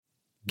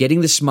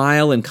Getting the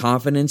smile and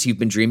confidence you've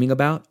been dreaming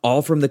about,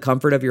 all from the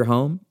comfort of your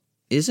home,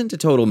 isn't a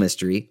total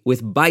mystery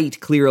with Byte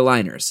clear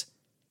aligners.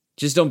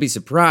 Just don't be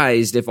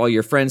surprised if all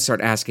your friends start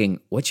asking,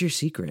 "What's your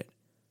secret?"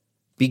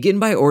 Begin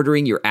by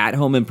ordering your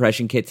at-home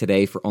impression kit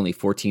today for only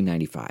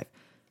 $14.95.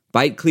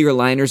 Byte clear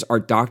aligners are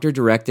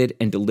doctor-directed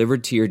and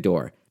delivered to your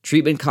door.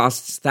 Treatment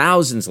costs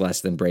thousands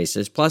less than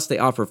braces, plus they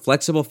offer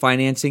flexible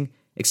financing,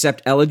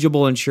 accept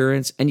eligible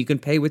insurance, and you can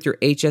pay with your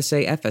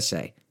HSA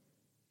FSA.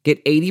 Get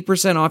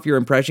 80% off your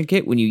impression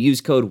kit when you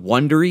use code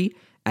WONDERY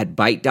at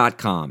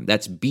Byte.com.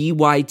 That's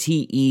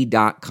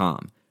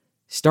BYTE.com.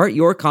 Start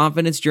your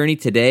confidence journey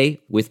today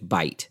with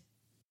Byte.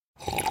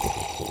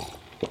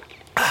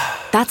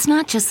 That's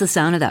not just the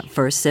sound of that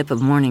first sip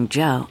of Morning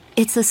Joe.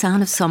 It's the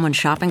sound of someone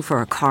shopping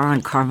for a car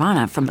on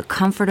Carvana from the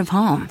comfort of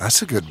home.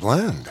 That's a good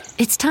blend.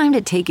 It's time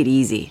to take it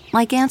easy,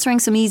 like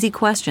answering some easy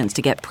questions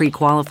to get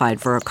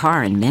pre-qualified for a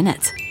car in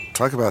minutes.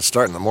 Talk about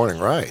starting the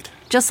morning right.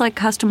 Just like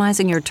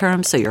customizing your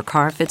terms so your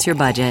car fits your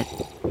budget.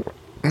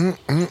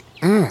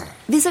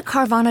 Visit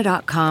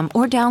Carvana.com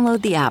or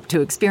download the app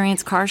to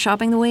experience car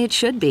shopping the way it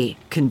should be.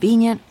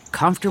 Convenient,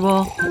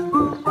 comfortable.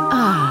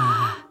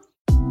 Ah.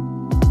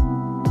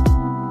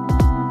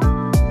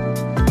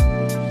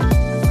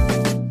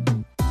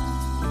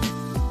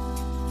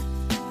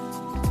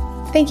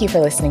 Thank you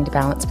for listening to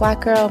Balanced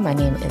Black Girl. My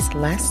name is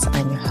Les.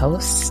 I'm your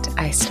host.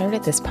 I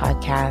started this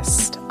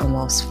podcast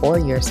almost 4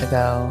 years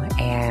ago,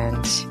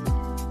 and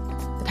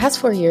the past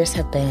 4 years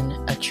have been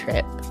a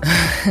trip.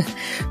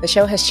 The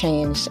show has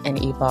changed and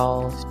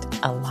evolved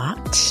a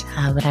lot,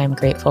 but I'm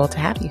grateful to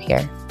have you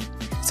here.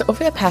 So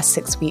over the past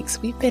 6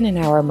 weeks, we've been in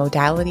our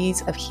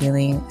Modalities of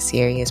Healing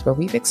series where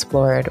we've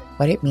explored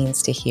what it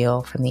means to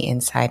heal from the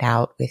inside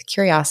out with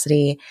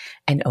curiosity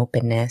and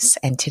openness.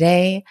 And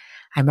today,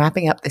 I'm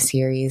wrapping up the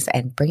series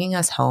and bringing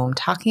us home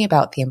talking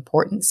about the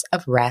importance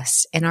of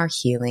rest in our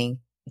healing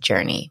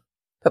journey.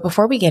 But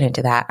before we get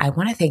into that, I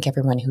want to thank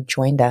everyone who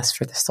joined us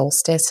for the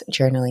Solstice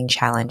Journaling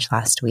Challenge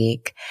last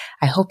week.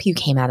 I hope you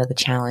came out of the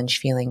challenge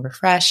feeling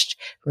refreshed,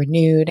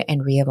 renewed, and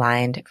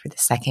realigned for the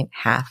second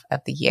half of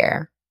the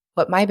year.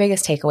 What my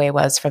biggest takeaway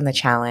was from the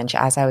challenge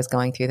as I was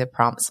going through the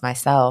prompts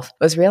myself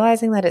was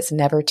realizing that it's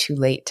never too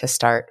late to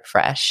start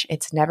fresh.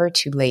 It's never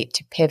too late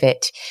to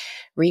pivot,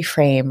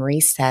 reframe,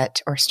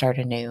 reset, or start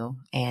anew.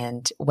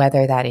 And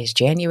whether that is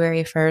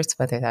January 1st,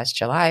 whether that's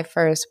July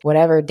 1st,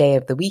 whatever day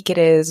of the week it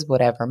is,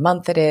 whatever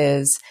month it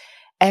is,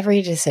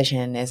 every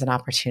decision is an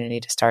opportunity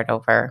to start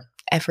over.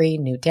 Every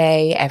new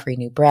day, every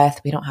new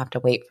breath. We don't have to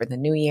wait for the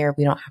new year.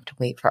 We don't have to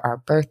wait for our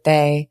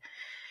birthday.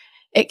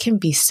 It can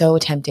be so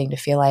tempting to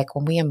feel like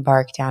when we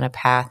embark down a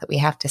path that we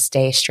have to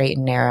stay straight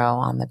and narrow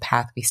on the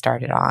path we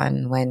started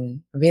on,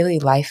 when really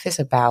life is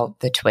about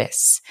the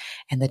twists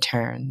and the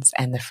turns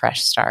and the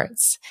fresh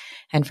starts.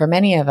 And for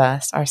many of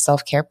us, our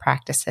self-care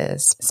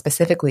practices,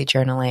 specifically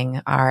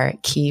journaling, are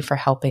key for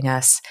helping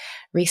us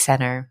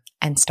recenter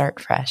and start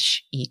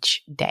fresh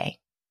each day.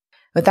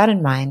 With that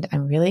in mind,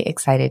 I'm really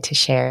excited to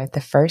share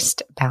the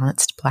first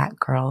Balanced Black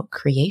Girl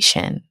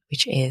creation,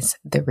 which is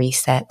the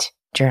Reset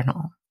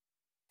Journal.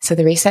 So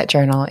the Reset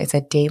Journal is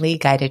a daily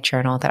guided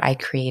journal that I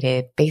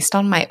created based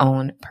on my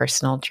own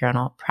personal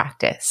journal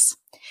practice.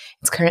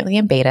 It's currently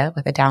in beta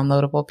with a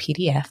downloadable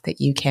PDF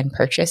that you can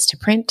purchase to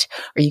print,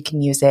 or you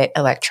can use it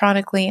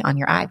electronically on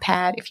your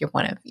iPad if you're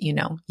one of, you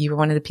were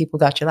one of the people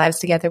who got your lives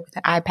together with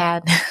an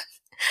iPad.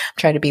 I'm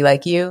trying to be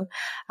like you,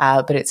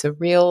 but it's a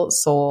real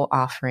soul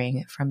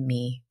offering from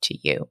me to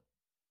you.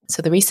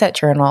 So the Reset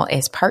Journal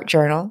is part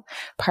journal,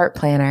 part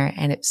planner,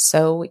 and it's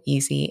so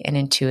easy and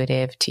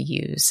intuitive to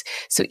use.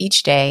 So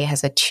each day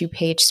has a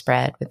 2-page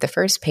spread, with the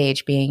first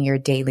page being your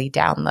daily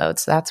download.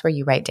 So that's where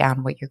you write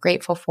down what you're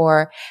grateful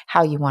for,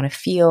 how you want to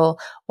feel,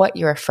 what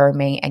you're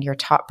affirming, and your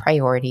top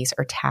priorities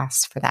or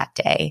tasks for that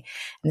day.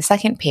 And the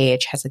second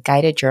page has a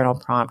guided journal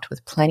prompt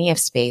with plenty of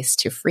space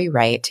to free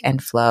write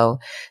and flow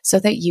so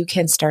that you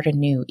can start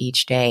anew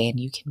each day and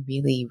you can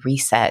really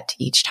reset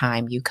each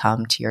time you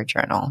come to your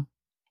journal.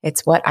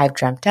 It's what I've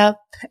dreamt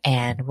up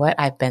and what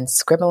I've been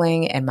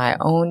scribbling in my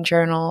own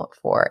journal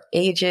for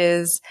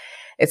ages.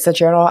 It's the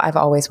journal I've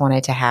always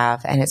wanted to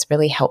have, and it's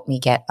really helped me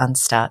get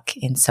unstuck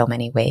in so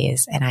many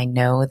ways. And I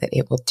know that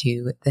it will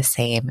do the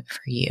same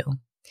for you.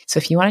 So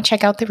if you want to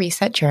check out the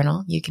Reset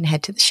Journal, you can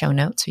head to the show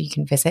notes, or you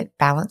can visit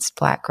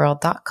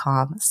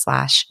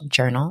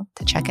balancedblackgirl.com/journal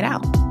to check it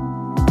out.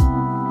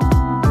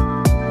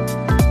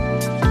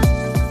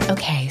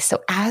 Okay,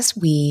 so as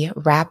we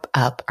wrap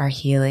up our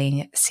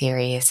healing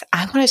series,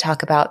 I want to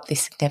talk about the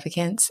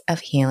significance of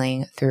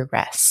healing through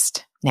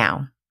rest.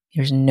 Now,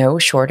 there's no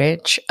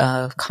shortage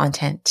of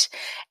content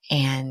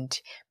and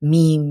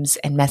memes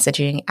and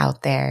messaging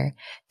out there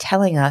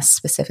telling us,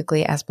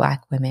 specifically as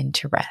Black women,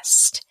 to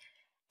rest.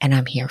 And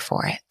I'm here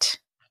for it.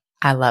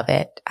 I love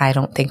it. I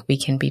don't think we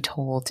can be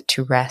told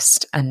to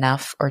rest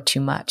enough or too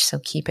much, so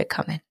keep it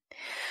coming.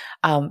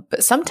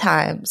 But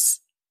sometimes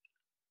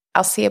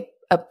I'll see a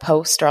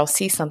post or I'll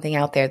see something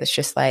out there that's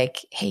just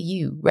like, hey,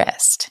 you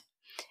rest.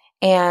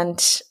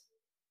 And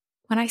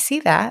when I see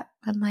that,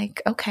 I'm like,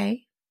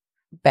 okay,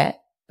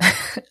 bet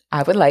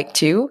I would like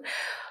to,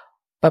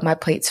 but my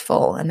plate's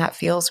full and that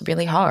feels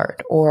really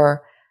hard.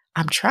 Or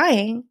I'm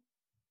trying,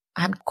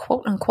 I'm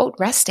quote unquote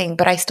resting,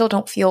 but I still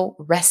don't feel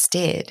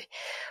rested.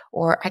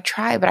 Or I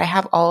try, but I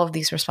have all of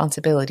these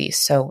responsibilities.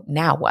 So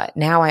now what?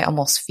 Now I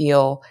almost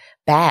feel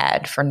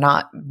bad for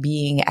not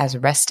being as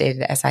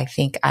rested as I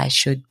think I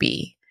should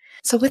be.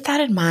 So with that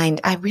in mind,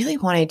 I really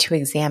wanted to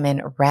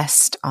examine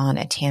rest on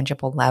a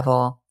tangible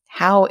level,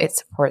 how it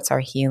supports our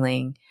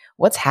healing,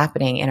 what's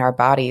happening in our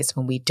bodies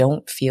when we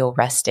don't feel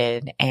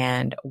rested,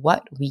 and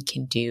what we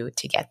can do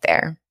to get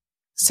there.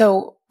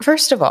 So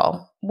first of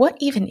all, what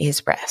even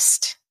is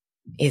rest?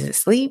 Is it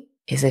sleep?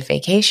 Is it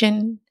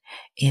vacation?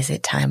 Is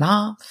it time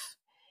off?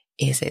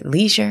 Is it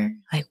leisure?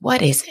 Like,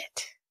 what is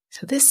it?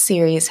 So this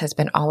series has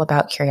been all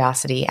about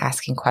curiosity,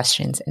 asking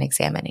questions, and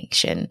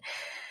examination.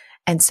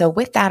 And so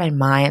with that in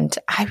mind,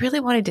 I really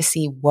wanted to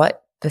see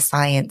what the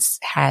science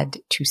had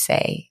to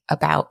say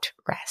about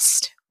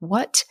rest.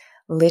 What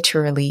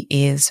literally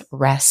is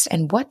rest,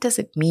 and what does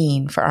it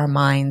mean for our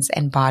minds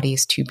and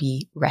bodies to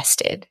be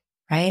rested,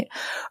 right?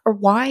 Or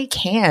why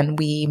can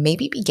we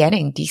maybe be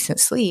getting decent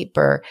sleep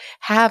or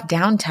have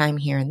downtime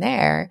here and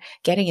there,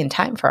 getting in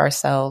time for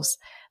ourselves,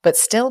 but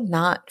still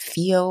not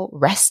feel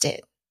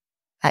rested?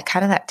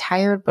 That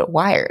tired but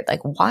wired.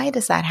 Like, why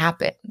does that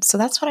happen? So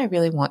that's what I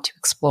really want to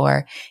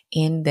explore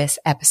in this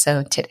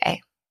episode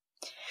today.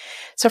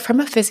 So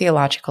from a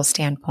physiological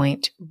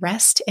standpoint,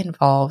 rest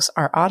involves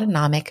our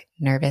autonomic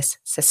nervous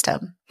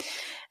system.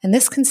 And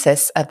this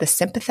consists of the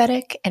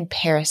sympathetic and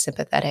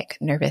parasympathetic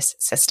nervous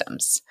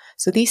systems.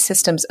 So these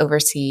systems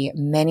oversee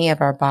many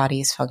of our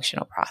body's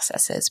functional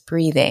processes: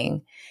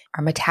 breathing,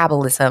 our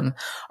metabolism,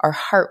 our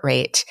heart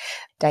rate,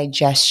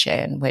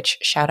 digestion, which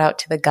shout out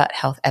to the gut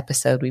health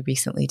episode we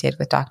recently did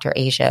with Dr.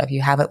 Asia. If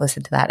you haven't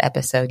listened to that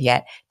episode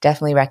yet,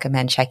 definitely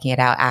recommend checking it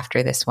out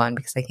after this one,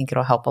 because I think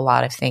it'll help a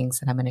lot of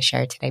things that I'm going to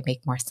share today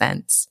make more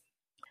sense.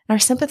 Our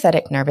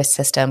sympathetic nervous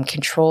system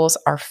controls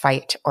our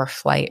fight or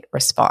flight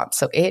response.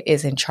 So it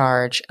is in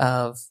charge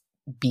of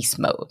beast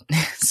mode,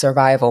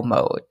 survival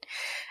mode.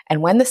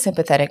 And when the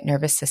sympathetic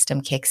nervous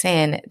system kicks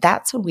in,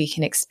 that's when we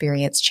can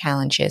experience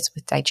challenges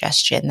with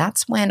digestion.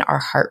 That's when our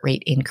heart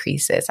rate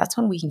increases. That's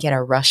when we can get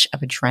a rush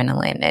of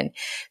adrenaline and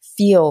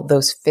feel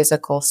those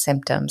physical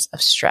symptoms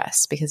of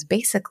stress, because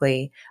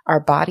basically our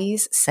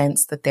bodies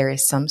sense that there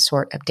is some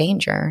sort of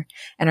danger,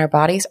 and our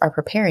bodies are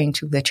preparing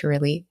to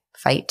literally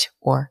fight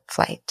or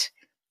flight.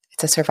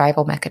 It's a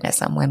survival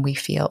mechanism when we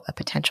feel a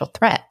potential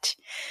threat.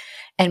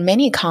 And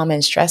many common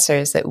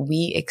stressors that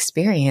we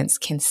experience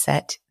can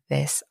set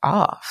this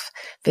off.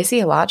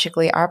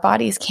 Physiologically, our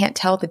bodies can't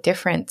tell the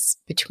difference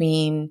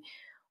between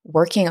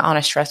working on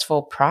a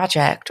stressful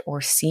project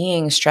or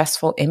seeing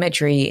stressful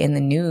imagery in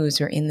the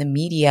news or in the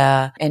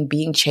media and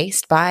being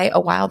chased by a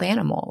wild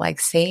animal. Like,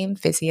 same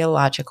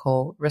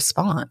physiological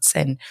response.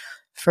 And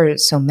for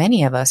so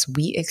many of us,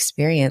 we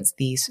experience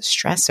these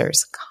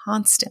stressors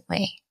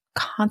constantly.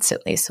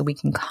 So we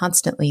can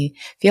constantly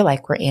feel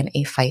like we're in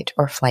a fight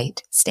or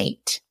flight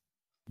state.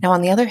 Now,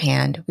 on the other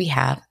hand, we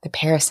have the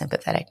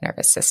parasympathetic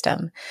nervous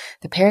system.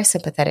 The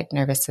parasympathetic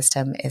nervous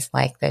system is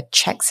like the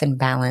checks and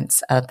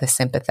balance of the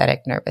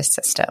sympathetic nervous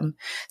system.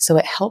 So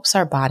it helps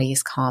our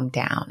bodies calm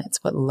down.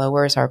 It's what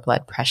lowers our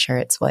blood pressure.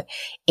 It's what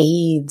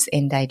aids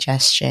in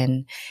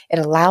digestion. It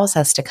allows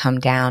us to come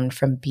down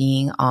from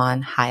being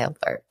on high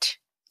alert.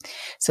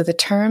 So the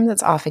term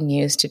that's often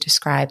used to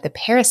describe the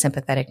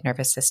parasympathetic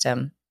nervous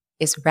system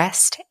is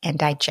rest and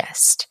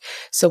digest.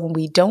 So when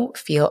we don't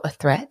feel a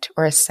threat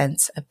or a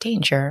sense of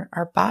danger,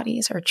 our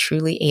bodies are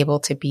truly able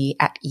to be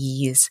at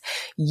ease,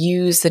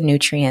 use the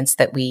nutrients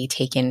that we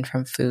take in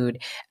from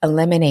food,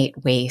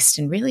 eliminate waste,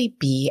 and really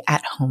be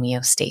at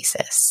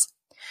homeostasis.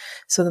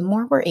 So the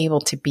more we're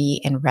able to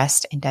be in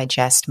rest and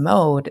digest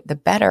mode, the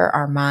better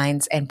our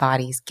minds and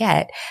bodies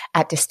get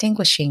at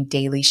distinguishing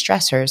daily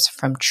stressors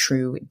from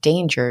true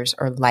dangers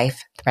or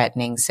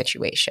life-threatening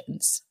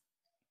situations.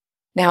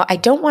 Now, I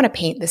don't want to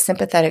paint the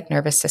sympathetic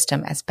nervous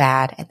system as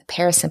bad and the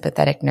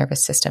parasympathetic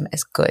nervous system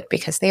as good,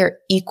 because they are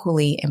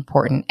equally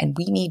important and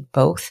we need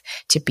both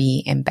to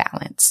be in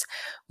balance.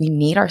 We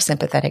need our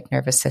sympathetic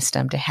nervous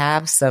system to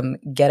have some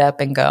get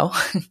up and go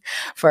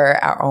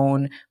for our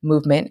own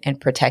movement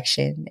and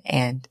protection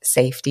and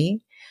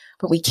safety.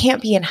 But we can't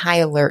be in high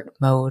alert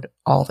mode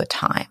all the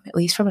time. At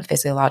least from a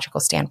physiological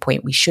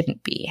standpoint, we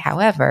shouldn't be.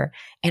 However,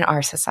 in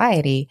our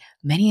society,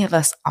 many of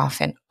us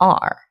often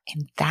are.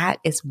 And that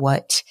is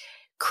what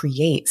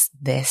creates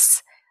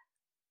this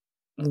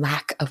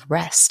lack of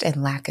rest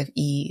and lack of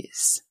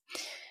ease.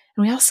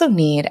 And we also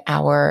need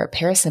our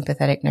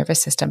parasympathetic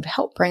nervous system to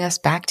help bring us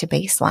back to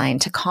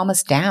baseline, to calm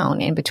us down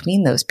in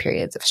between those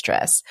periods of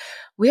stress.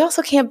 We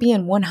also can't be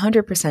in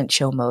 100%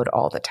 chill mode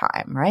all the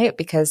time, right?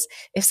 Because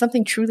if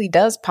something truly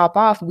does pop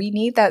off, we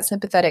need that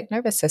sympathetic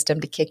nervous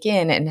system to kick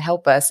in and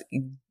help us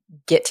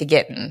get to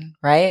getting,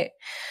 right?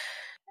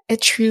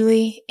 It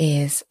truly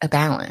is a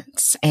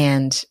balance.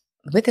 And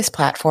with this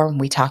platform,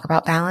 we talk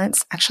about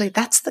balance. Actually,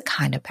 that's the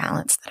kind of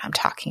balance that I'm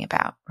talking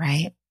about,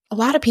 right? A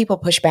lot of people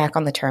push back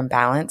on the term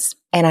balance,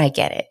 and I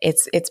get it.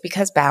 It's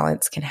because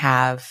balance can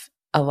have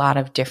a lot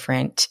of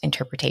different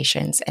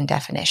interpretations and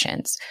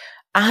definitions.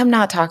 I'm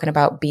not talking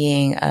about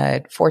being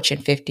a Fortune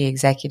 50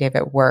 executive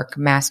at work,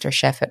 master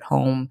chef at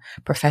home,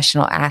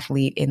 professional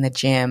athlete in the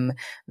gym,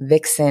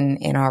 vixen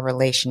in our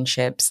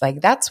relationships.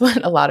 Like that's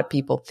what a lot of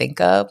people think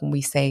of when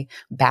we say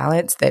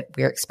balance, that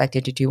we're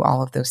expected to do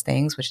all of those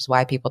things, which is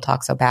why people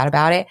talk so bad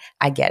about it.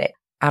 I get it.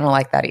 I don't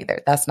like that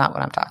either. That's not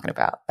what I'm talking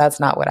about.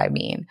 That's not what I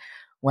mean.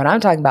 When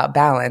I'm talking about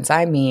balance,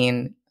 I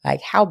mean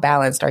like how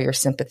balanced are your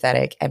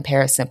sympathetic and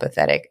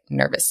parasympathetic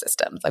nervous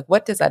systems? Like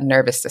what does that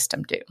nervous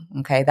system do?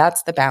 Okay,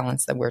 that's the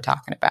balance that we're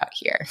talking about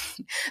here.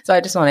 So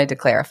I just wanted to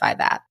clarify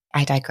that.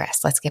 I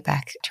digress. Let's get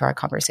back to our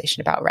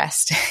conversation about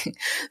rest.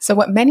 So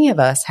what many of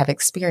us have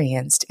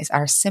experienced is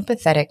our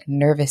sympathetic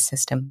nervous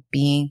system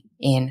being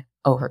in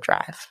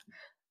overdrive.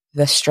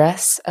 The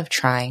stress of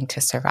trying to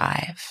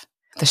survive.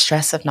 The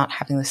stress of not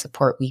having the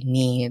support we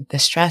need, the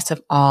stress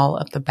of all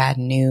of the bad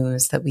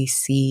news that we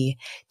see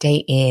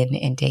day in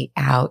and day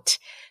out,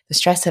 the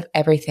stress of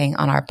everything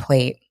on our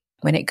plate.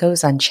 When it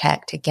goes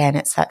unchecked, again,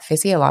 it's that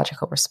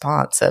physiological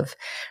response of,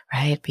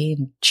 right,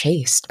 being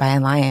chased by a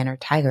lion or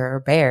tiger or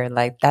bear.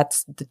 Like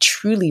that's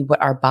truly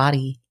what our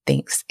body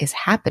thinks is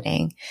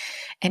happening,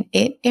 and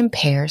it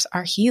impairs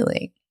our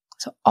healing.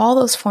 So all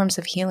those forms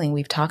of healing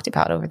we've talked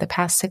about over the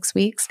past 6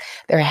 weeks,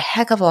 they're a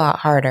heck of a lot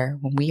harder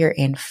when we are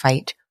in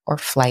fight or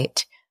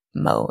flight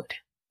mode,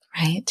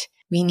 right?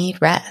 We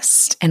need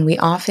rest. And we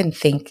often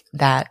think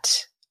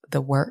that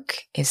the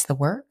work is the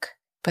work,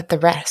 but the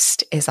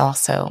rest is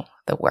also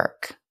the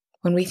work.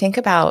 When we think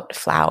about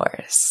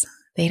flowers,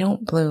 they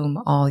don't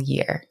bloom all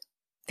year.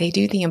 They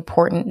do the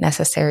important,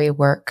 necessary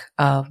work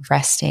of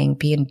resting,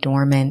 being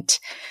dormant,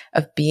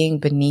 of being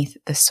beneath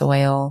the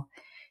soil,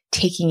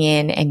 taking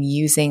in and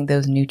using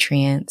those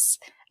nutrients,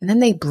 and then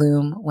they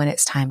bloom when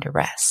it's time to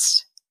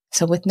rest.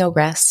 So with no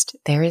rest,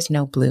 there is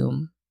no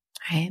bloom.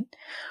 Right?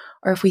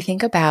 Or if we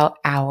think about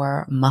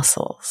our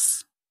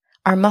muscles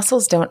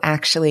don't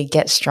actually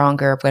get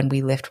stronger when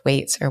we lift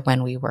weights or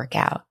when we work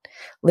out.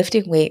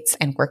 Lifting weights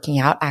and working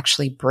out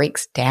actually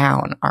breaks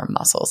down our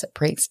muscles. It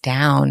breaks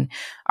down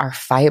our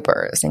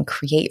fibers and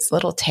creates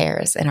little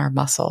tears in our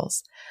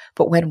muscles.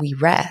 But when we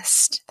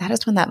rest, that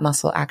is when that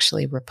muscle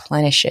actually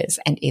replenishes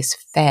and is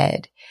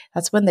fed.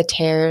 That's when the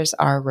tears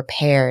are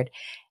repaired.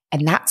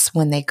 And that's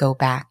when they grow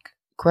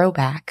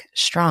back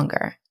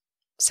stronger.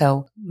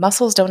 So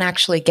muscles don't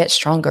actually get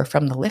stronger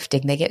from the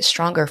lifting. They get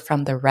stronger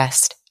from the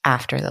rest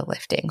after the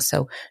lifting.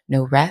 So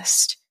no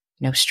rest,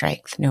 no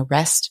strength, no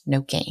rest,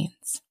 no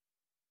gains.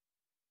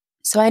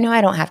 So I know I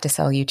don't have to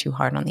sell you too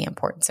hard on the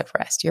importance of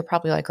rest. You're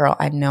probably like, girl,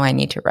 I know I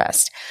need to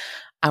rest.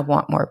 I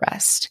want more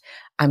rest.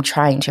 I'm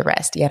trying to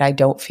rest, yet I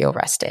don't feel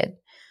rested.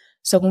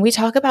 So when we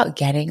talk about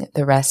getting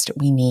the rest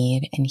we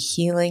need and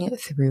healing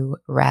through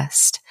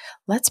rest,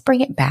 let's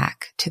bring it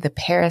back to the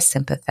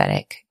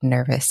parasympathetic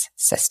nervous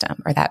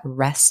system, or that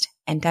rest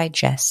and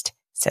digest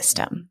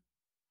system.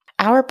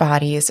 Our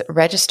bodies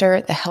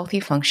register the healthy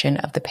function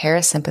of the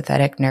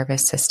parasympathetic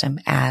nervous system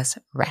as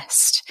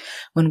rest.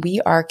 When we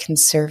are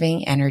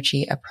conserving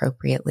energy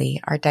appropriately,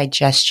 our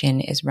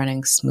digestion is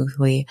running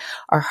smoothly,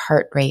 our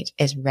heart rate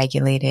is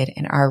regulated,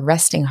 and our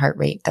resting heart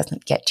rate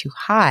doesn't get too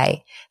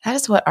high. That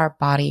is what our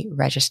body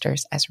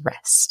registers as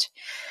rest.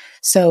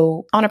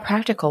 So on a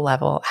practical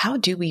level, how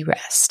do we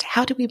rest?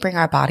 How do we bring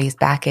our bodies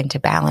back into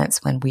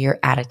balance when we're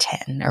at a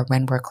 10 or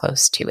when we're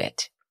close to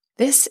it?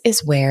 This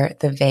is where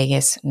the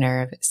vagus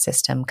nerve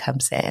system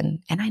comes in.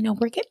 And I know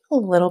we're getting a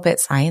little bit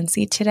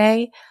sciencey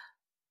today,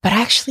 but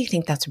I actually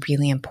think that's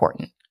really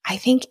important. I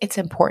think it's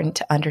important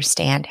to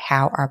understand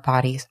how our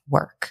bodies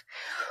work.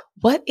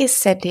 What is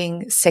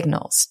sending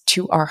signals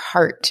to our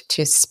heart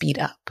to speed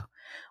up?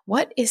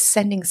 What is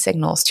sending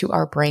signals to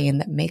our brain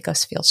that make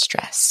us feel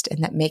stressed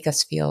and that make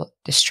us feel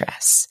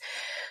distress?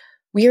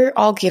 We're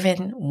all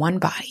given one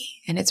body,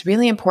 and it's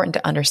really important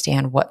to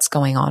understand what's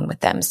going on with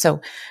them. So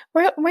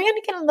we're going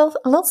to get a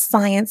little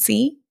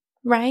sciencey,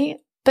 right?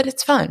 But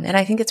it's fun, and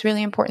I think it's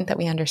really important that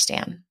we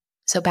understand.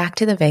 So back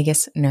to the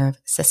vagus nerve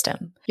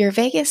system. Your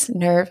vagus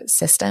nerve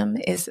system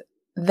is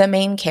the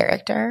main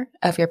character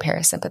of your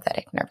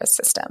parasympathetic nervous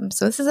system.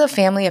 So this is a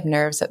family of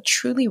nerves that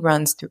truly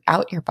runs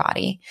throughout your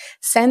body,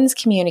 sends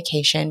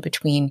communication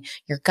between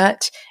your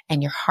gut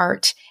and your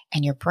heart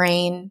and your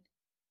brain.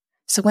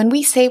 So when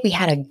we say we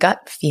had a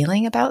gut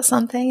feeling about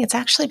something, it's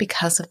actually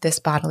because of this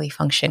bodily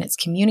function. It's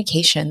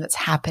communication that's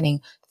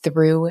happening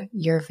through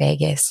your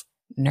vagus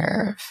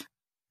nerve.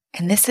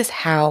 And this is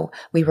how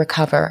we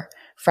recover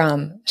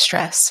from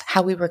stress,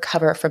 how we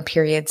recover from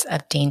periods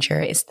of danger,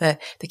 is the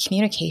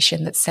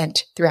communication that's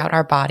sent throughout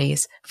our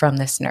bodies from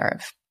this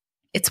nerve.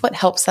 It's what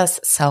helps us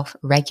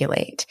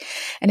self-regulate.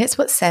 And it's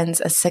what sends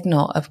a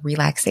signal of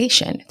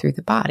relaxation through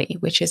the body,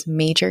 which is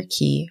major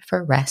key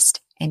for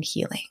rest and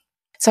healing.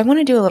 So I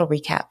want to do a little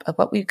recap of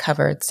what we've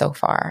covered so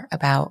far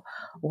about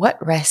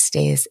what rest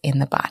is in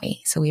the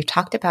body. So we've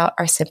talked about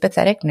our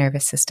sympathetic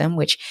nervous system,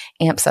 which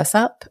amps us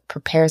up,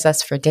 prepares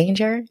us for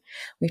danger.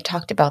 We've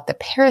talked about the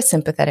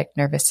parasympathetic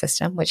nervous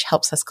system, which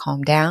helps us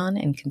calm down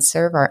and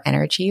conserve our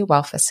energy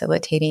while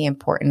facilitating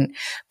important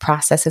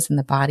processes in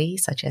the body,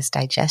 such as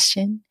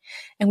digestion.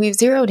 And we've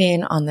zeroed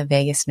in on the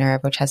vagus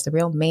nerve, which has the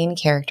real main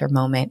character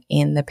moment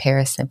in the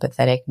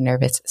parasympathetic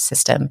nervous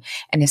system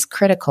and is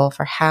critical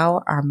for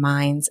how our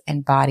minds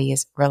and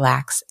bodies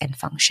relax and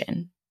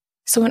function.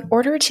 So in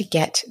order to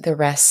get the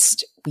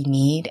rest we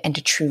need and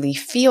to truly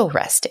feel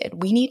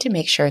rested, we need to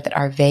make sure that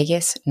our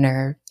vagus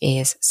nerve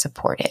is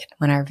supported.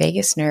 When our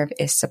vagus nerve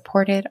is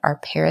supported,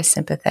 our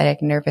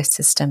parasympathetic nervous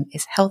system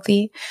is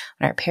healthy.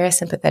 When our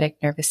parasympathetic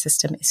nervous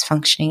system is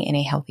functioning in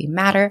a healthy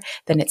manner,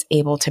 then it's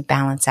able to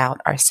balance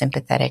out our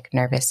sympathetic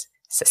nervous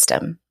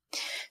system.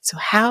 So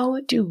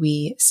how do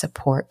we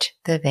support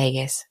the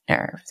vagus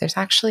nerve? There's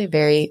actually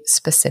very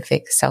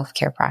specific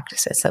self-care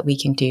practices that we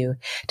can do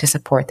to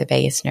support the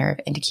vagus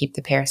nerve and to keep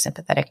the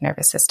parasympathetic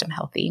nervous system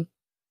healthy.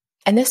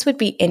 And this would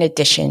be in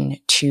addition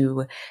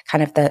to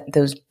kind of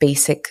those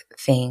basic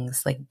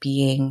things like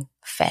being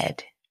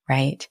fed,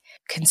 right?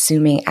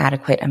 Consuming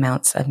adequate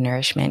amounts of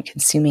nourishment,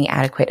 consuming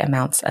adequate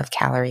amounts of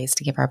calories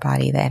to give our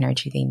body the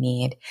energy they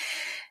need.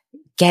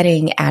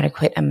 Getting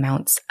adequate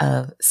amounts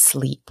of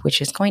sleep,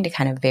 which is going to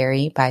kind of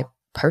vary by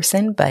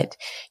person, but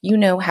you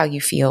know how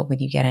you feel when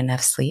you get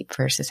enough sleep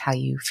versus how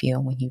you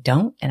feel when you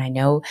don't. And I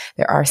know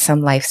there are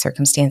some life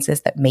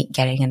circumstances that make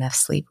getting enough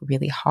sleep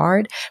really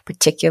hard,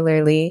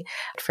 particularly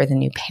for the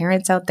new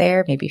parents out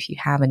there. Maybe if you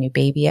have a new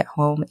baby at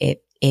home,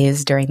 it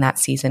is during that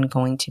season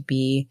going to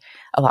be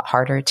a lot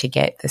harder to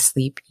get the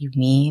sleep you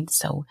need.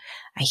 So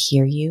I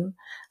hear you.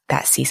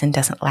 That season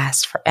doesn't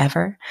last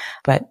forever,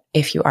 but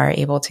if you are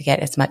able to get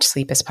as much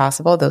sleep as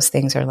possible, those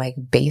things are like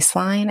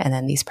baseline. And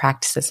then these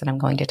practices that I'm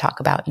going to talk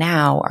about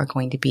now are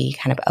going to be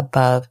kind of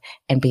above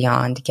and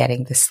beyond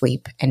getting the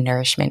sleep and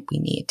nourishment we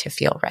need to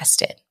feel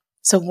rested.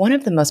 So one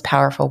of the most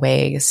powerful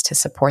ways to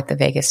support the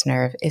vagus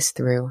nerve is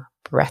through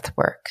breath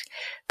work,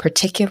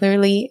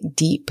 particularly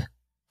deep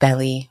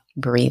belly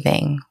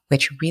breathing,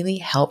 which really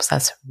helps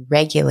us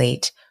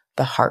regulate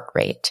the heart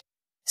rate.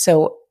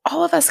 So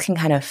all of us can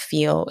kind of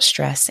feel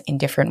stress in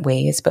different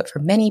ways, but for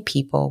many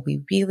people,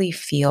 we really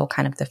feel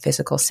kind of the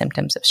physical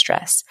symptoms of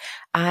stress.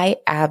 I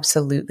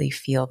absolutely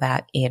feel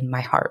that in my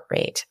heart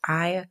rate.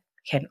 I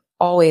can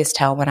always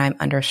tell when I'm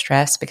under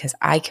stress because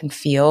I can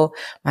feel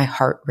my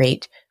heart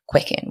rate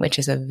quicken, which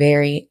is a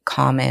very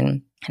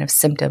common kind of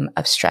symptom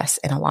of stress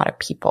in a lot of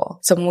people.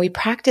 So when we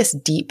practice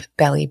deep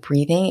belly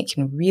breathing, it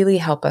can really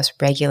help us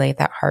regulate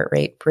that heart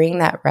rate, bring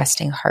that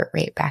resting heart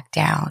rate back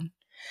down.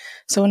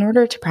 So in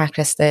order to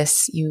practice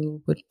this,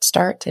 you would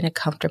start in a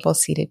comfortable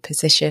seated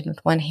position with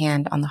one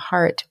hand on the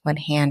heart, one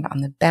hand on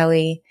the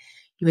belly.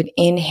 You would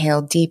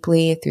inhale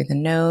deeply through the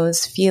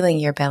nose, feeling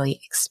your belly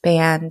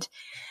expand.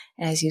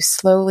 And as you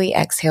slowly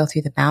exhale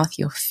through the mouth,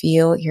 you'll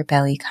feel your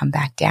belly come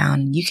back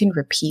down. You can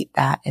repeat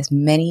that as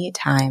many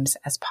times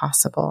as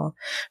possible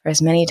or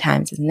as many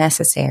times as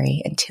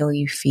necessary until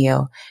you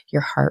feel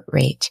your heart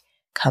rate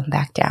come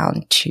back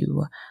down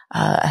to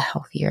a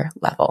healthier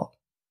level.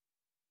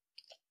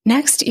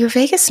 Next, your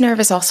vagus nerve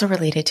is also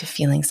related to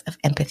feelings of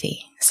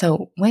empathy.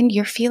 So when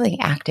you're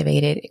feeling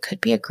activated, it could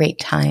be a great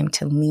time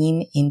to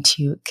lean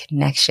into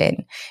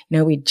connection. You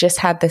know, we just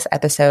had this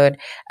episode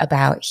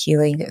about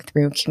healing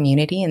through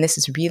community, and this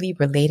is really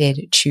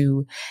related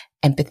to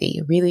empathy,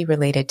 really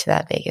related to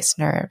that vagus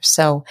nerve.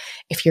 So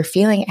if you're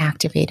feeling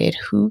activated,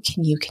 who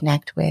can you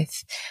connect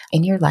with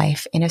in your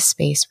life in a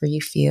space where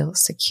you feel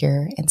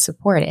secure and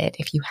supported?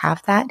 If you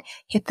have that,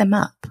 hit them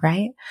up,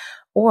 right?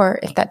 Or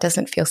if that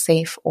doesn't feel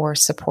safe or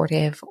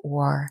supportive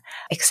or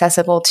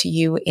accessible to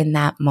you in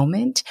that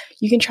moment,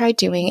 you can try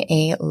doing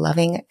a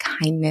loving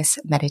kindness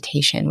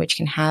meditation, which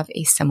can have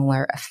a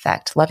similar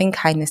effect. Loving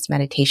kindness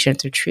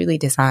meditations are truly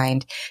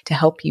designed to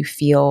help you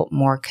feel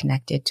more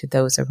connected to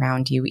those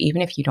around you,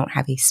 even if you don't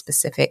have a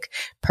specific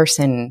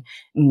person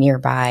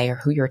nearby or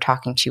who you're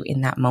talking to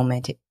in that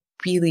moment. It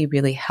really,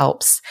 really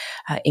helps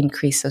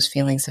increase those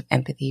feelings of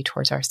empathy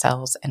towards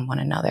ourselves and one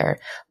another,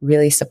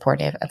 really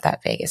supportive of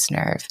that vagus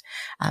nerve.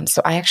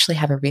 So I actually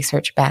have a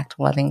research-backed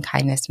loving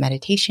kindness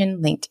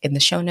meditation linked in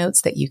the show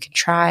notes that you can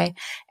try,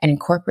 and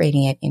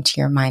incorporating it into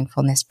your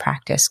mindfulness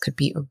practice could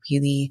be a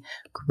really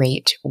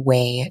great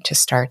way to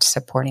start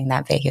supporting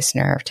that vagus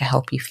nerve to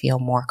help you feel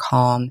more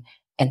calm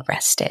and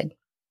rested.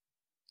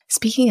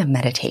 Speaking of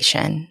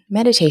meditation,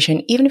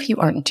 even if you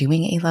aren't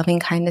doing a loving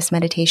kindness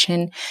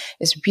meditation,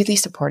 is really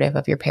supportive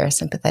of your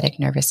parasympathetic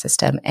nervous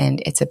system and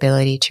its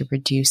ability to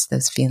reduce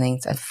those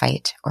feelings of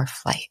fight or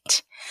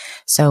flight.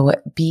 So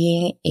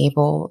being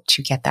able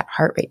to get that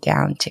heart rate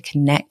down, to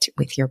connect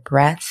with your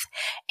breath,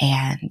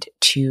 and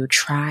to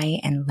try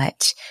and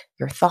let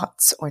your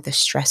thoughts or the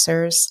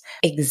stressors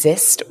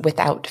exist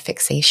without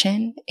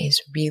fixation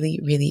is really,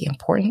 really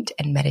important.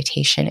 And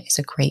meditation is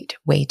a great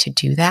way to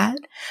do that.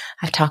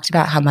 I've talked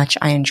about how much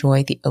I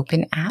enjoy the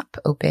Open app.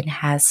 Open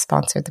has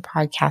sponsored the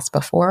podcast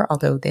before,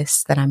 although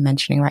this that I'm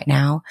mentioning right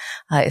now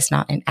is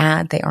not an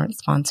ad. They aren't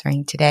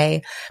sponsoring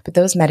today, but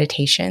those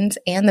meditations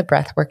and the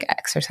breathwork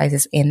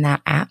exercises in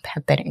that app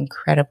have been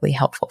incredibly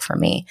helpful for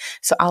me.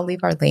 So I'll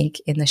leave our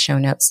link in the show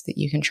notes so that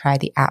you can try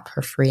the app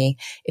for free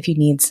if you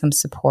need some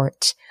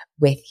support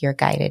with your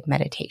guided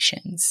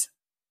meditations.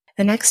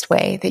 The next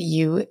way that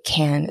you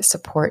can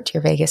support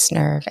your vagus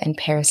nerve and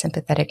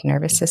parasympathetic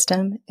nervous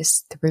system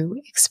is through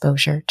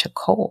exposure to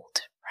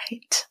cold,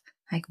 right?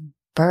 Like,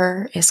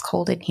 brr, is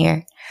cold in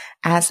here,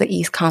 as the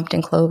East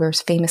Compton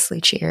Clovers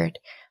famously cheered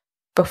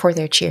before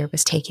their cheer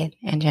was taken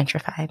and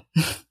gentrified.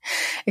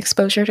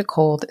 Exposure to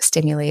cold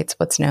stimulates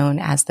what's known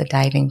as the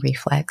diving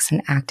reflex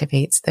and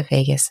activates the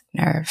vagus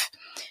nerve.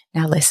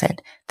 Now listen,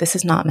 this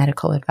is not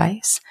medical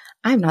advice.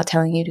 I'm not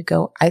telling you to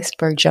go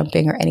iceberg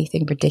jumping or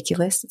anything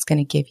ridiculous that's going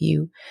to give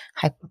you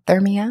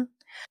hypothermia.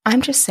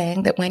 I'm just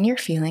saying that when you're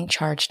feeling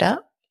charged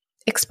up,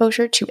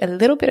 exposure to a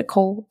little bit of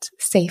cold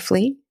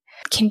safely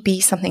can be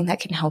something that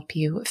can help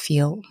you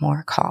feel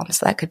more calm.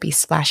 So that could be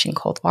splashing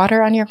cold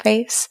water on your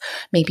face,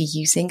 maybe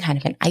using kind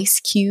of an ice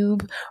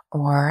cube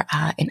or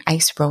an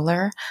ice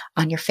roller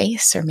on your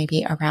face, or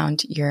maybe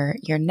around your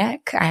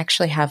neck. I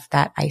actually have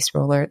that ice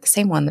roller, the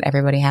same one that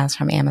everybody has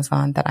from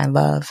Amazon that I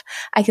love.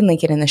 I can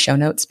link it in the show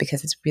notes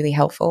because it's really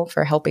helpful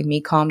for helping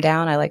me calm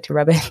down. I like to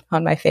rub it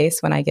on my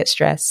face when I get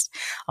stressed.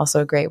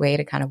 Also a great way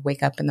to kind of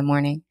wake up in the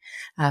morning.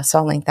 So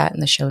I'll link that in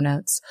the show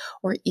notes.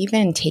 Or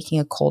even taking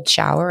a cold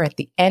shower at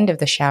the end of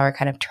the shower,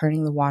 kind of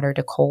turning the water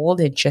to cold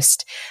and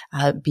just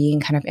being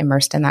kind of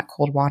immersed in that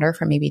cold water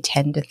for maybe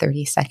 10 to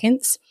 30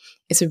 seconds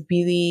is a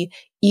really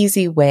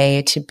easy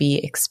way to be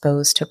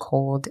exposed to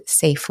cold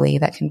safely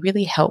that can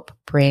really help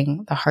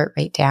bring the heart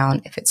rate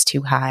down if it's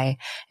too high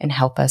and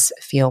help us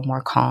feel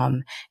more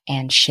calm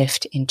and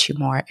shift into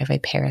more of a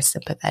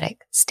parasympathetic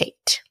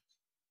state.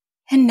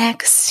 And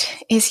next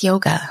is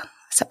yoga.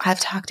 So I've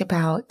talked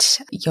about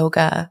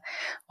yoga,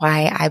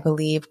 why I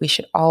believe we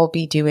should all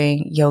be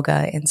doing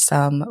yoga in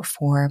some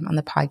form on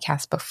the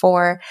podcast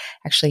before.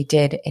 Actually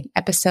did an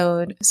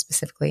episode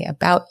specifically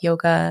about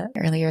yoga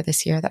earlier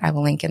this year that I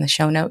will link in the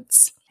show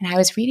notes. And I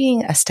was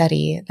reading a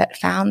study that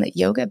found that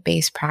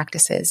yoga-based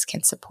practices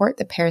can support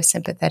the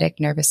parasympathetic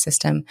nervous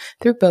system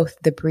through both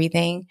the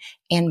breathing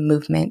and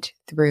movement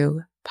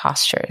through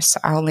postures. So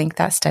I'll link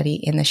that study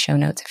in the show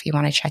notes if you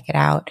want to check it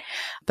out.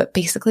 But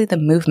basically the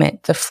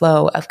movement, the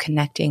flow of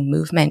connecting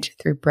movement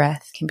through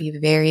breath can be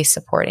very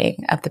supporting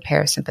of the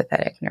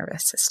parasympathetic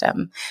nervous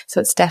system. So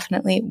it's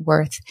definitely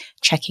worth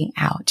checking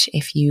out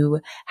if you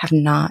have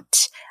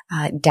not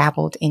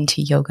dabbled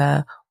into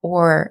yoga,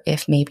 or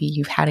if maybe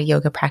you've had a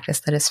yoga practice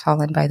that has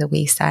fallen by the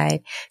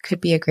wayside. Could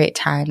be a great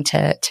time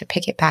to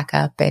pick it back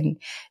up and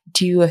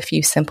do a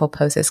few simple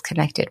poses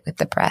connected with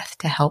the breath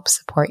to help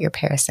support your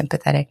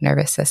parasympathetic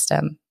nervous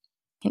system.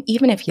 And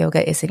even if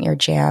yoga isn't your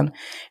jam,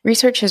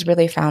 research has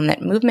really found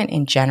that movement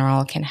in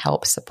general can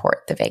help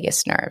support the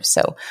vagus nerve.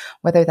 So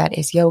whether that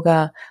is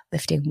yoga,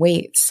 lifting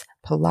weights,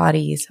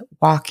 Pilates,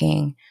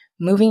 walking,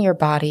 moving your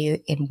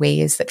body in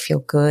ways that feel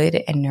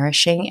good and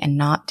nourishing and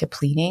not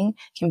depleting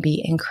can be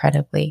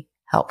incredibly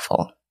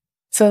helpful.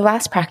 So the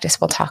last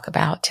practice we'll talk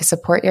about to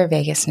support your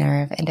vagus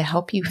nerve and to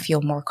help you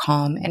feel more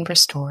calm and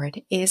restored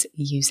is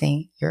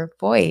using your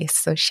voice.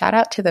 So shout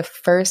out to the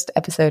first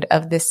episode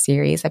of this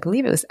series. I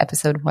believe it was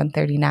episode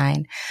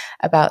 139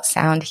 about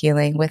sound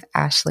healing with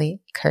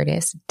Ashley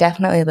Curtis.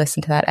 Definitely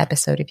listen to that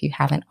episode if you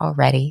haven't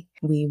already.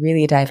 We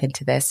really dive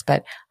into this,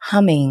 but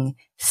humming,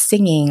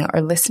 singing,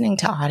 or listening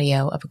to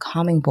audio of a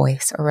calming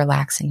voice or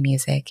relaxing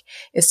music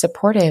is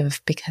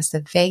supportive because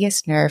the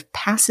vagus nerve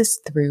passes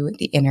through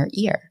the inner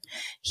ear.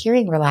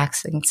 Hearing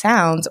relaxing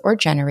sounds or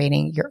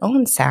generating your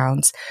own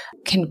sounds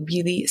can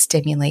really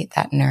stimulate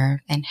that nerve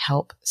and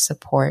help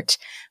support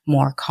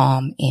more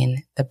calm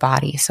in the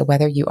body. So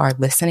whether you are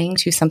listening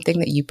to something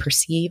that you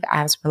perceive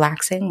as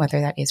relaxing, whether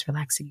that is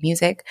relaxing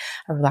music,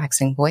 a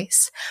relaxing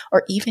voice,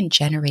 or even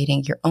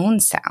generating your own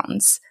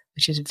sounds,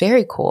 which is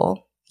very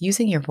cool.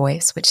 Using your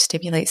voice, which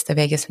stimulates the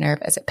vagus nerve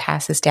as it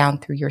passes down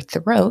through your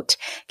throat,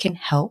 can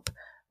help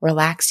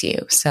relax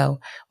you. So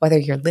whether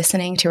you're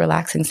listening to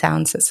relaxing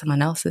sounds that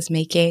someone else is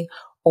making,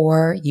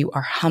 or you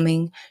are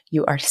humming,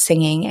 you are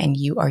singing, and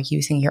you are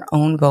using your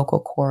own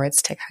vocal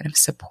cords to kind of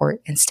support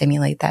and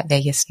stimulate that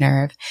vagus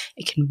nerve,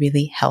 it can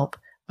really help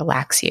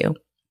relax you.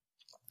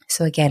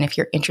 So again, if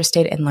you're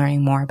interested in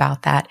learning more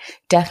about that,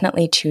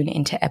 definitely tune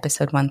into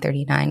episode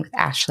 139 with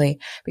Ashley,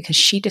 because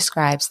she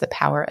describes the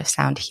power of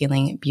sound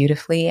healing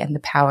beautifully and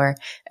the power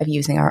of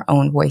using our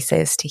own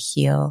voices to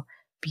heal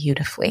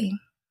beautifully.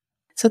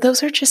 So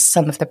those are just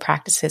some of the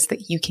practices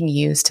that you can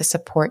use to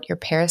support your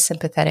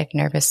parasympathetic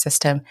nervous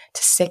system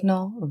to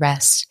signal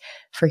rest,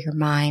 for your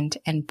mind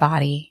and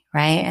body,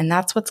 right? And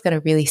that's what's going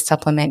to really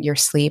supplement your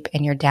sleep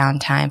and your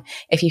downtime.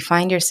 If you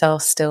find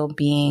yourself still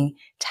being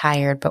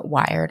tired but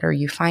wired, or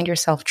you find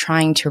yourself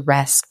trying to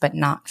rest but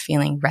not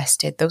feeling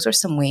rested, those are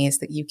some ways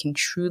that you can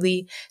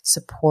truly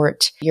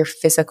support your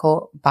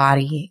physical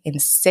body in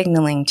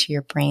signaling to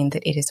your brain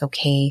that it is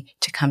okay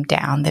to come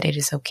down, that it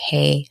is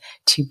okay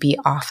to be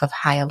off of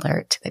high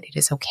alert, that it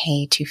is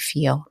okay to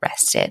feel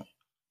rested.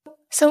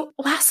 So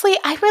lastly,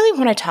 I really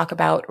want to talk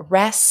about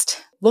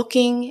rest,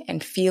 looking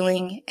and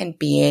feeling and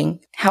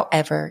being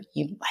however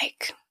you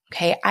like.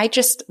 Okay, I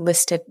just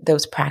listed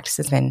those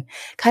practices and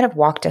kind of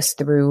walked us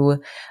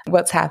through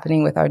what's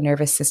happening with our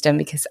nervous system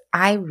because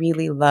I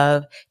really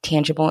love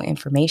tangible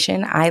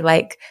information. I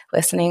like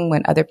listening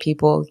when other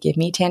people give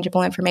me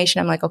tangible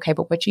information. I'm like, okay,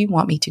 but what do you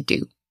want me to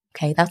do?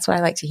 Okay, that's what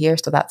I like to hear.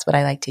 So that's what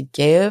I like to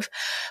give.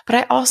 But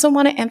I also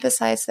want to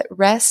emphasize that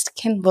rest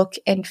can look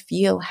and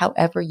feel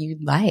however you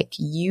like.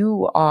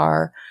 You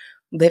are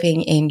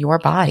living in your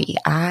body.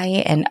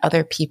 I and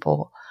other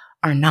people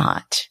are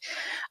not.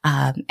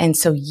 And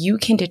so you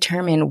can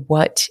determine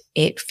what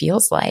it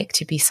feels like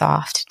to be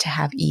soft, to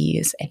have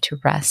ease, and to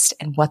rest,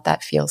 and what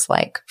that feels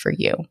like for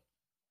you.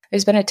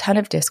 There's been a ton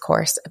of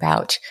discourse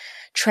about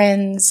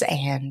trends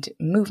and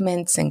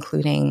movements,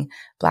 including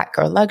Black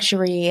girl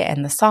luxury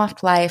and the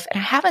soft life. And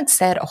I haven't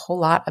said a whole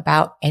lot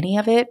about any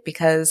of it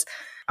because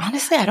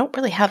honestly, I don't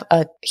really have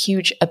a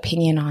huge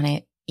opinion on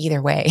it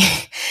either way.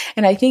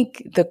 And I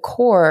think the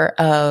core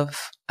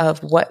of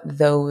what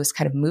those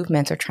kind of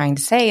movements are trying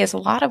to say is a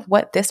lot of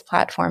what this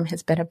platform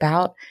has been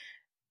about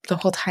the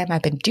whole time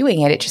I've been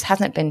doing it. It just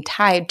hasn't been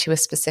tied to a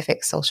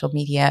specific social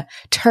media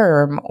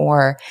term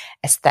or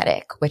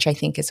aesthetic, which I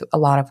think is a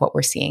lot of what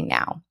we're seeing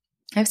now.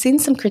 I've seen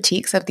some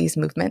critiques of these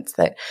movements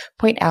that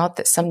point out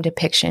that some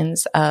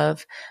depictions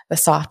of the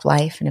soft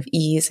life and of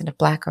ease and of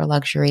Black girl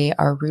luxury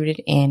are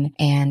rooted in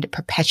and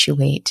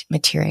perpetuate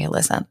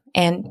materialism.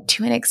 And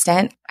to an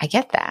extent, I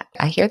get that.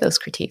 I hear those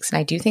critiques, and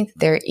I do think that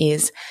there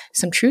is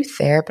some truth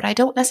there, but I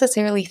don't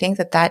necessarily think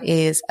that that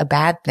is a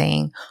bad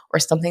thing or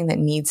something that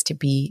needs to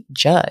be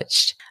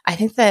judged. I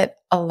think that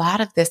a lot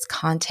of this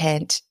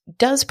content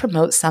does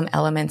promote some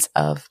elements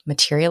of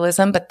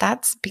materialism, but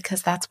that's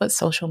because that's what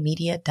social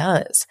media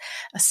does,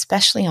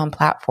 especially on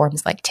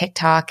platforms like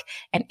TikTok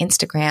and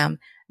Instagram.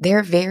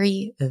 They're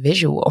very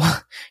visual.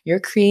 You're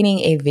creating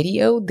a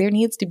video, there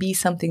needs to be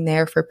something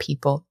there for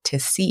people to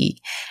see.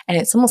 And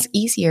it's almost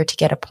easier to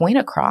get a point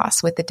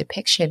across with the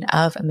depiction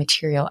of a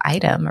material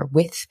item or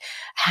with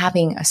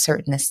having a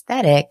certain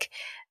aesthetic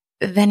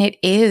than it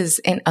is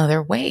in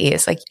other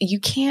ways. Like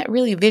you can't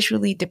really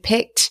visually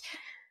depict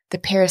the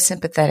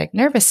parasympathetic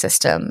nervous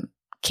system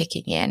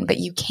kicking in, but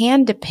you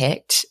can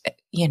depict,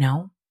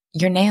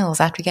 your nails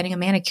after getting a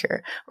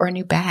manicure or a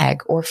new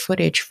bag or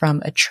footage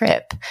from a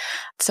trip.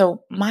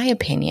 So my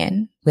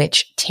opinion,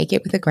 which take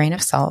it with a grain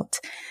of salt,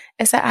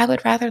 is that I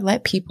would rather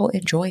let people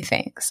enjoy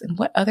things, and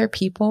what other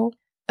people,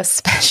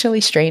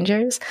 especially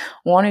strangers,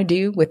 want to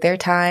do with their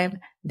time,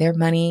 their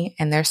money,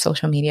 and their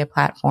social media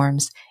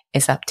platforms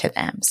is up to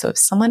them. So if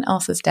someone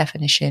else's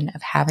definition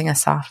of having a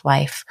soft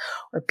life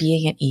or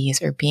being at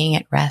ease or being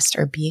at rest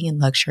or being in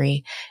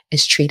luxury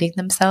is treating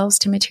themselves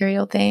to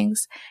material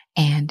things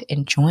and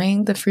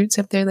enjoying the fruits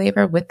of their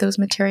labor with those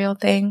material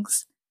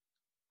things,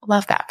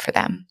 love that for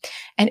them.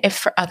 And if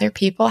for other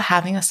people,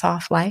 having a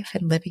soft life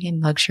and living in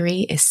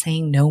luxury is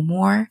saying no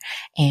more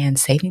and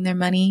saving their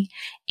money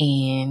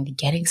and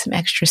getting some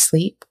extra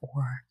sleep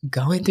or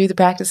going through the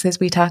practices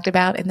we talked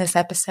about in this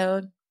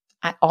episode,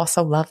 I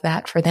also love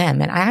that for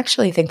them. And I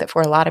actually think that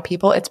for a lot of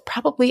people, it's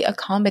probably a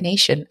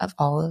combination of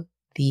all of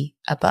the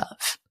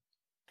above.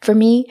 For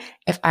me,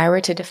 if I were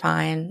to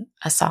define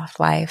a soft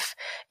life,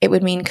 it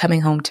would mean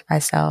coming home to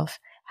myself,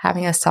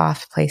 having a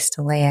soft place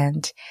to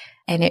land.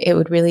 And it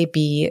would really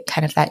be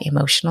kind of that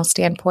emotional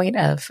standpoint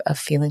of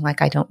feeling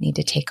like I don't need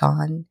to take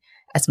on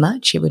as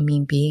much. It would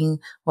mean being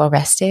well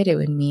rested. It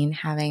would mean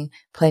having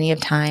plenty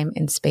of time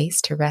and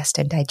space to rest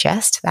and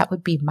digest. That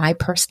would be my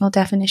personal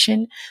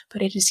definition,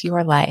 but it is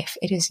your life.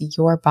 It is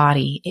your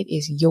body. It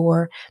is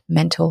your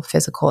mental,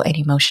 physical, and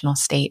emotional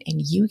state.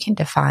 And you can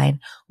define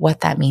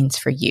what that means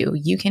for you.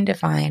 You can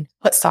define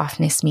what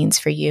softness means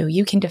for you.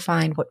 You can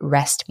define what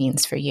rest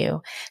means for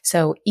you.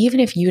 So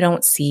even if you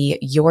don't see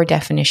your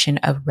definition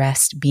of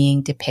rest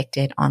being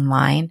depicted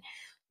online,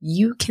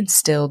 you can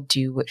still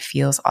do what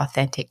feels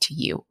authentic to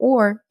you.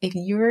 Or if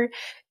you're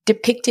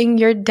depicting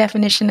your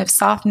definition of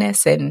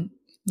softness and,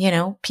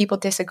 people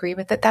disagree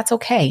with it, that's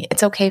okay.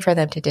 It's okay for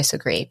them to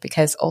disagree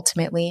because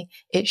ultimately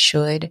it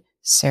should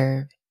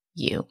serve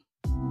you.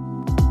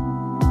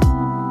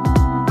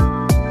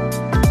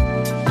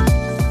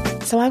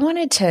 So I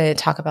wanted to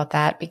talk about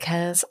that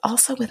because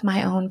also with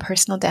my own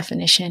personal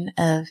definition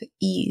of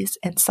ease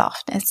and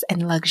softness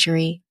and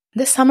luxury,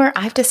 this summer,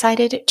 I've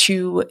decided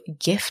to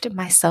gift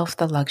myself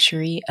the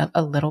luxury of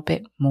a little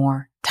bit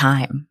more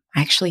time. I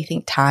actually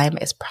think time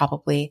is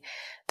probably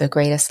the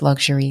greatest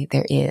luxury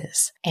there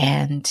is.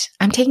 And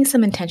I'm taking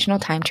some intentional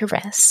time to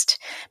rest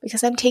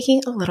because I'm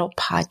taking a little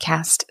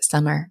podcast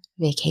summer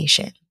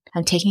vacation.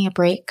 I'm taking a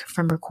break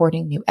from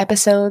recording new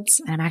episodes,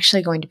 and I'm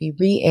actually going to be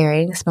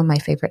re-airing some of my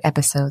favorite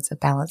episodes of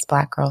Balanced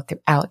Black Girl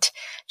throughout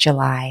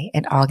July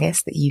and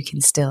August that you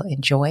can still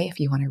enjoy if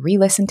you want to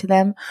re-listen to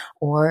them,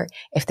 or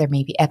if there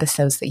may be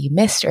episodes that you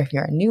missed, or if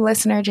you're a new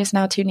listener just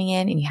now tuning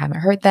in and you haven't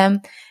heard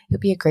them, it'll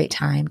be a great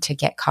time to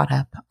get caught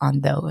up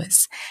on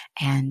those.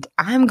 And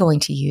I'm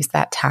going to use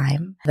that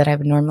time that I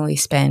would normally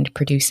spend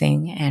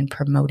producing and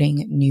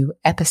promoting new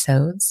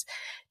episodes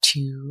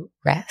to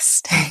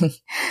rest,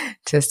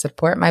 to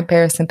support my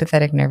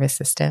parasympathetic nervous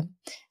system,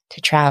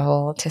 to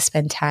travel, to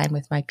spend time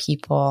with my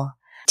people,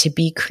 to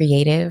be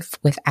creative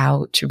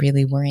without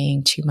really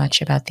worrying too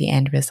much about the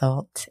end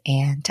result,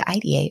 and to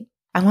ideate.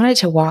 I wanted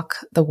to walk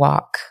the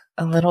walk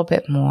a little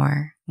bit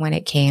more when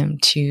it came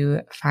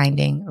to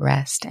finding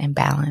rest and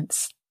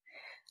balance.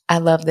 I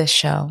love this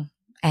show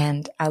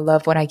and I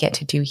love what I get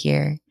to do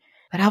here.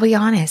 But I'll be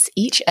honest,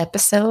 each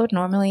episode,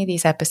 normally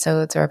these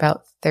episodes are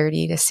about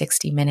 30 to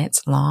 60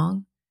 minutes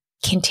long,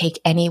 can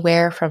take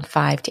anywhere from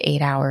 5 to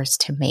 8 hours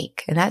to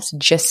make. And that's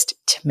just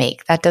to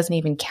make. That doesn't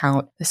even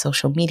count the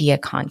social media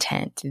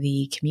content,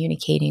 the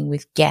communicating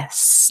with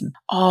guests,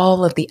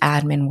 all of the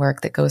admin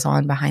work that goes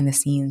on behind the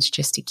scenes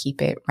just to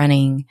keep it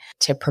running,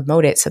 to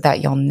promote it so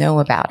that you'll know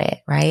about it,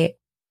 right?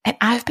 And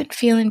I've been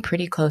feeling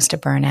pretty close to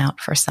burnout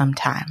for some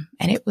time.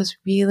 And it was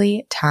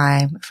really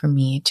time for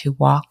me to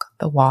walk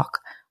the walk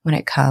when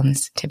it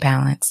comes to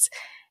balance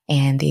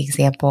and the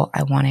example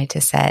I wanted to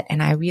set.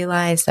 And I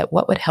realized that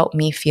what would help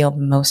me feel the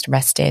most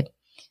rested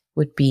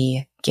would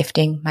be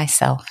gifting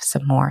myself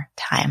some more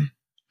time.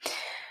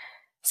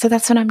 So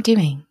that's what I'm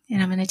doing.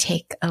 And I'm going to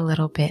take a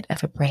little bit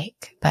of a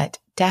break, but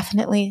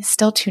definitely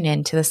still tune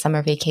in to the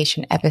summer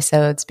vacation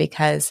episodes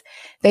because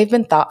they've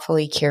been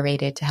thoughtfully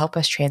curated to help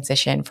us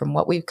transition from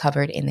what we've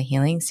covered in the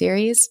healing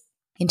series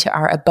into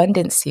our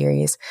abundance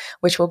series,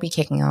 which will be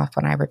kicking off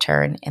when I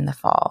return in the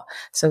fall.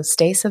 So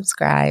stay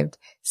subscribed,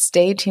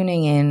 stay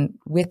tuning in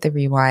with the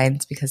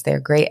rewinds because they're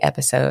great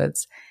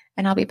episodes,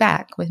 and I'll be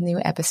back with new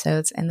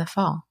episodes in the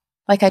fall.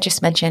 Like I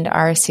just mentioned,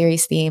 our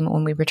series theme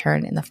when we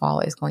return in the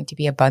fall is going to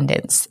be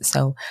abundance.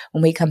 So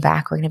when we come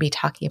back, we're going to be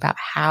talking about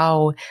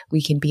how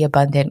we can be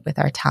abundant with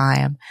our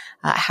time,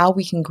 how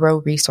we can grow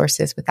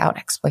resources without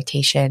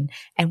exploitation,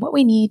 and what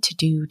we need to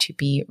do to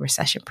be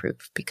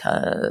recession-proof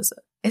because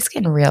it's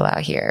getting real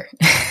out here.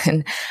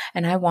 and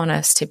I want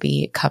us to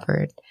be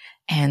covered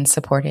and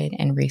supported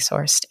and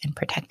resourced and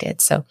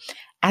protected. So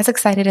as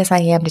excited as I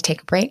am to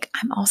take a break,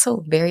 I'm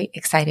also very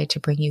excited to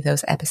bring you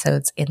those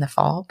episodes in the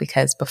fall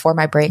because before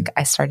my break,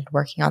 I started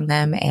working on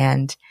them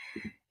and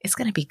it's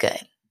going to be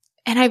good.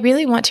 And I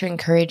really want to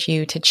encourage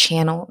you to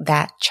channel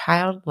that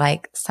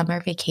childlike summer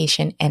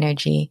vacation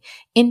energy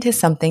into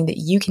something that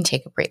you can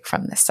take a break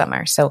from this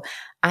summer. So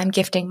I'm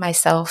gifting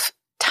myself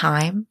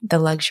time, the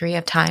luxury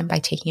of time by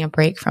taking a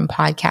break from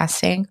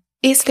podcasting.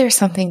 Is there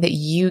something that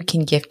you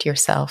can gift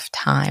yourself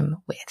time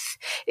with?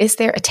 Is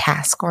there a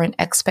task or an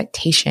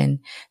expectation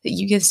that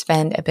you can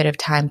spend a bit of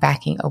time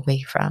backing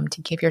away from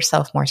to give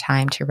yourself more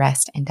time to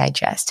rest and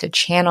digest, to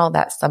channel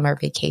that summer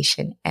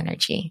vacation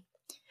energy?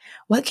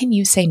 What can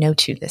you say no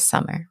to this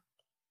summer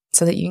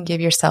so that you can give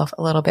yourself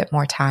a little bit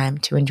more time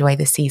to enjoy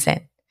the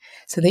season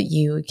so that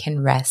you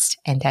can rest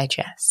and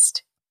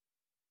digest?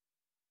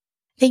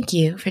 Thank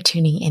you for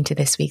tuning into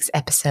this week's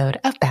episode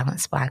of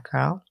Balanced Black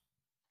Girl.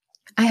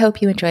 I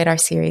hope you enjoyed our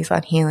series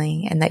on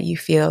healing and that you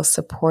feel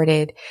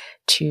supported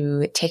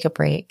to take a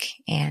break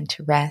and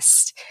to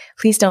rest.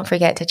 Please don't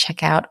forget to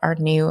check out our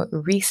new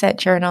Reset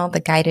Journal,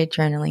 the guided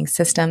journaling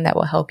system that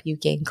will help you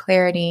gain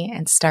clarity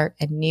and start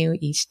anew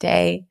each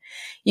day.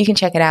 You can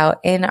check it out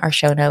in our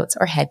show notes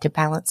or head to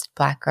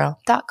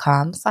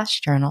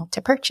balancedblackgirl.com/journal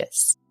to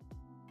purchase.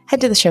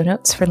 Head to the show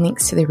notes for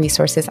links to the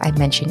resources I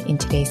mentioned in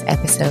today's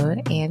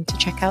episode and to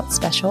check out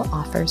special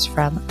offers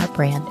from our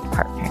brand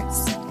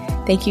partners.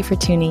 Thank you for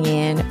tuning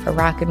in, for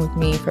rocking with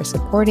me, for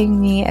supporting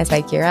me as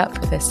I gear up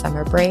for this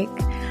summer break.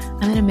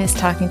 I'm going to miss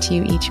talking to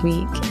you each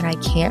week, and I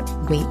can't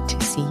wait to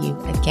see you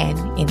again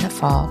in the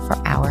fall for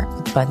our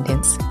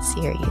Abundance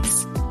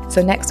series.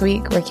 So next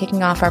week, we're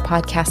kicking off our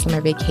podcast summer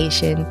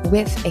vacation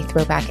with a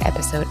throwback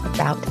episode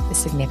about the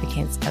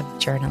significance of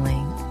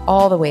journaling,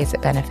 all the ways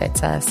it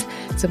benefits us.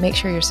 So make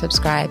sure you're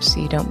subscribed so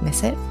you don't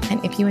miss it.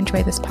 And if you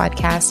enjoy this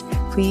podcast,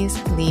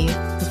 please leave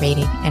a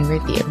rating and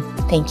review.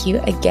 Thank you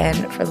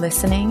again for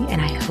listening,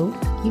 and I hope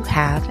you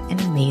have an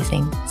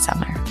amazing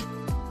summer.